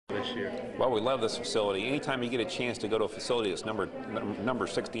this year? Well, we love this facility. Anytime you get a chance to go to a facility that's number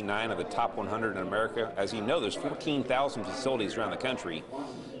 69 of the top 100 in America, as you know, there's 14,000 facilities around the country,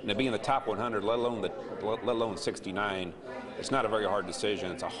 and to be in the top 100, let alone 69, it's not a very hard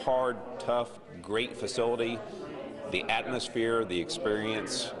decision. It's a hard, tough, great facility. The atmosphere, the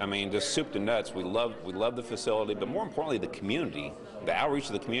experience, I mean, just soup to nuts. We love the facility, but more importantly, the community. The outreach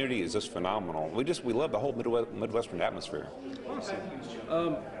of the community is just phenomenal. We love the whole Midwestern atmosphere.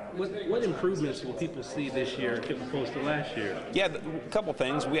 Awesome. What improvements will people see this year opposed to last year? Yeah, a couple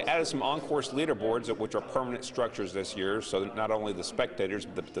things. We added some on-course leaderboards, which are permanent structures this year, so that not only the spectators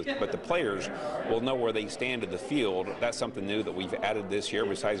but the players will know where they stand in the field. That's something new that we've added this year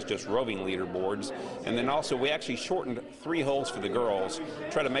besides just roving leaderboards. And then also we actually shortened 3 holes for the girls,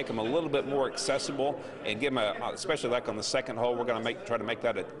 try to make them a little bit more accessible and give them especially like on the second hole, we're going to try to make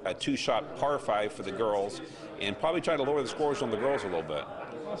that a 2-shot par 5 for the girls and probably try to lower the scores on the girls a little bit.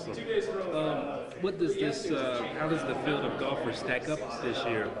 Awesome. How does the field of golfers stack up this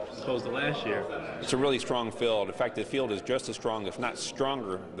year as opposed to last year? It's a really strong field. In fact, the field is just as strong, if not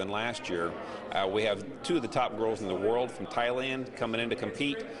stronger, than last year. We have 2 of the top girls in the world from Thailand coming in to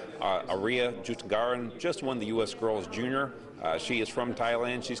compete. Arya Jutagaran just won the U.S. Girls Junior. She is from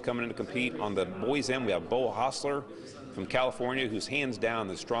Thailand. She's coming in to compete. On the boys' end, we have Bo Hostler from California, who's hands down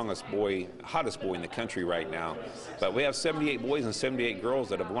the strongest boy, hottest boy in the country right now. But we have 78 boys and 78 girls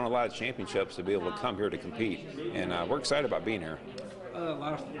that have won a lot of championships to be able to come here to compete. And we're excited about being here. A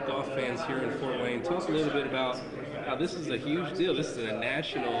lot of golf fans here in Fort Wayne. Tell us a little bit about how this is a huge deal. This is a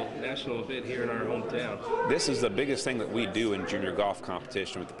national event here in our hometown. This is the biggest thing that we do in junior golf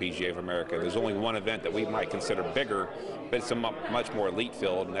competition with the PGA of America. There's only one event that we might consider bigger, but it's a much more elite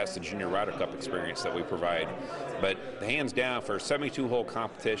field, and that's the Junior Ryder Cup experience that we provide. But hands down, for a 72-hole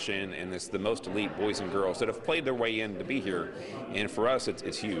competition, and it's the most elite boys and girls that have played their way in to be here, and for us,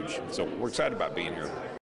 it's huge. So we're excited about being here.